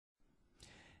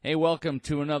Hey, welcome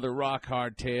to another rock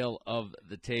hard tale of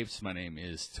the tapes. My name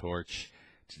is Torch.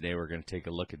 Today we're going to take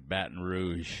a look at Baton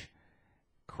Rouge,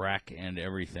 crack and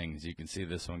everything. As you can see,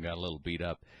 this one got a little beat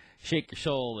up. Shake Your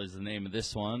Soul is the name of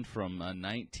this one from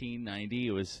 1990.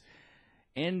 It was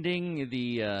ending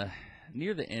the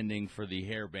near the ending for the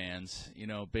hair bands. You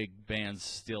know, big bands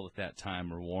still at that time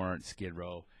were Warrant, Skid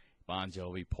Row, Bon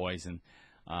Jovi, Poison.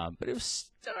 But it was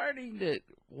starting to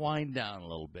wind down a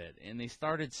little bit, and they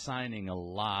started signing a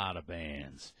lot of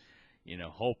bands, you know,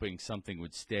 hoping something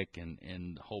would stick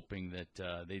and hoping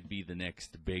that they'd be the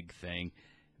next big thing.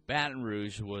 Baton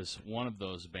Rouge was one of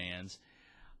those bands.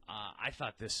 I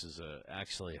thought this was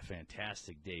actually a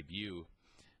fantastic debut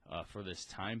for this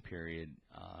time period.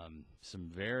 Some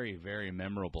very, very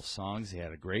memorable songs. They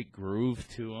had a great groove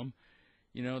to them.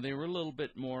 You know, they were a little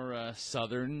bit more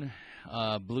southern,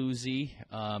 bluesy.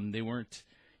 They weren't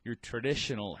your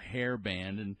traditional hair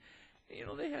band. And, you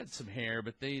know, they had some hair,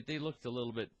 but they looked a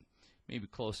little bit maybe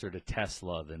closer to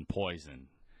Tesla than Poison.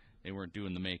 They weren't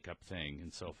doing the makeup thing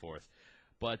and so forth.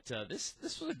 But this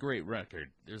was a great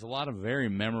record. There's a lot of very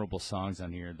memorable songs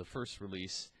on here. The first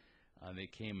release they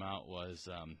came out was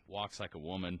Walks Like a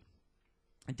Woman.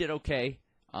 It did okay.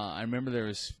 I remember there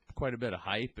was quite a bit of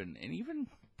hype and even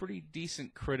pretty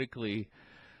decent critically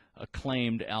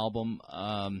acclaimed album,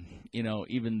 you know,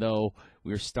 even though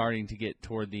we were starting to get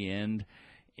toward the end,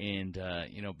 and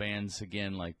you know, bands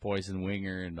again like Poison,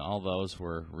 Winger, and all those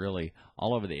were really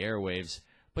all over the airwaves,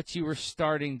 but you were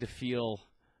starting to feel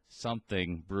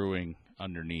something brewing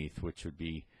underneath, which would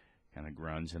be kind of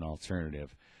grunge and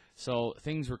alternative. So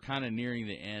things were kind of nearing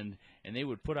the end, and they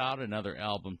would put out another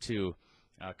album too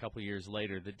a couple years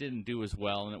later that didn't do as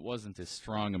well, and it wasn't as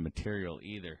strong a material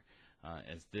either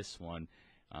as this one.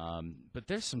 But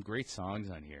there's some great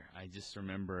songs on here. I just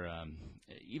remember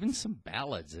even some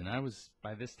ballads, and I was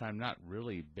by this time not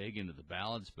really big into the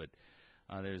ballads, but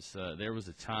There Was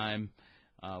a Time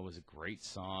was a great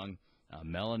song.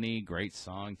 Melanie, great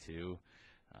song too.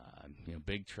 You know,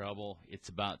 Big Trouble, It's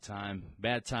About Time,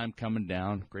 Bad Time Coming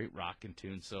Down, great rockin'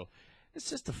 tune. So it's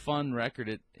just a fun record.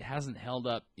 It hasn't held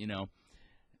up, you know,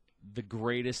 the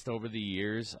greatest over the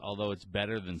years, although it's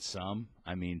better than some.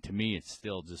 I mean, to me, it's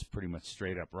still just pretty much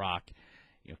straight up rock.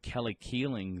 You know, Kelly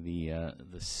Keeling, the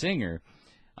singer,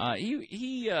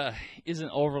 he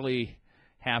isn't overly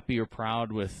happy or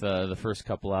proud with the first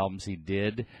couple albums he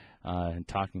did. And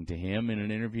talking to him in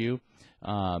an interview,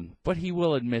 but he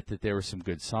will admit that there were some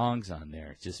good songs on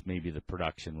there. Just maybe the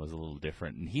production was a little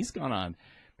different. And he's gone on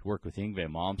to work with Yngwie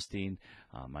Malmsteen,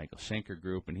 Michael Schenker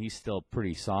Group, and he's still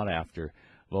pretty sought after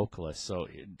vocalist. So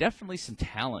definitely some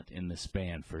talent in this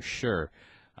band for sure.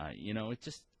 You know, it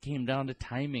just came down to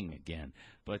timing again.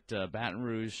 But Baton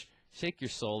Rouge, Shake Your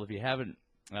Soul. If you haven't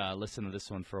listened to this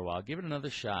one for a while, give it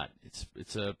another shot.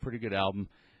 It's a pretty good album,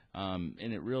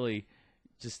 and it really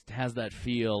just has that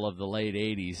feel of the late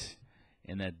 80s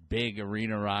and that big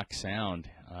arena rock sound.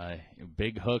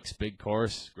 Big hooks, big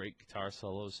chorus, great guitar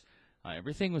solos.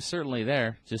 Everything was certainly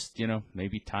there. Just, you know,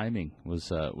 maybe timing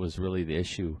was really the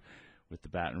issue with the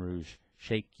Baton Rouge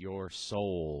Shake Your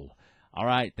Soul. All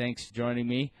right, thanks for joining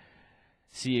me.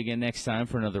 See you again next time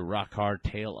for another rock hard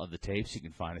tale of the tapes. You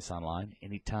can find us online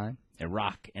anytime at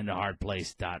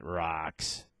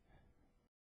rockandahardplace.rocks.